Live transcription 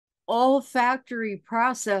olfactory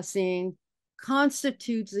processing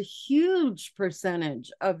constitutes a huge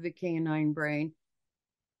percentage of the canine brain.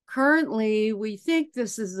 Currently, we think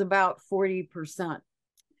this is about 40%.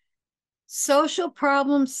 Social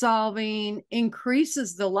problem solving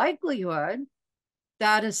increases the likelihood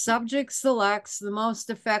that a subject selects the most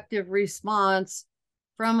effective response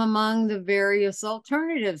from among the various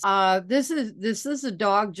alternatives. This is a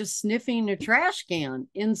dog just sniffing a trash can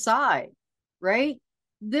inside, right?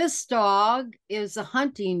 This dog is a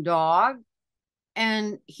hunting dog,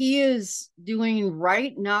 and he is doing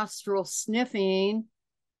right nostril sniffing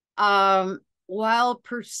while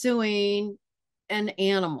pursuing an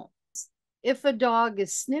animal. If a dog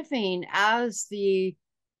is sniffing as the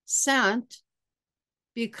scent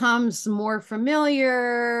becomes more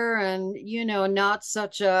familiar and not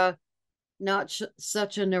such an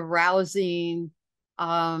arousing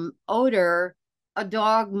odor, a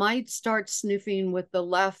dog might start sniffing with the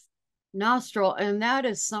left nostril, and that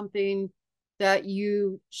is something that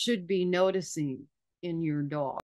you should be noticing in your dog.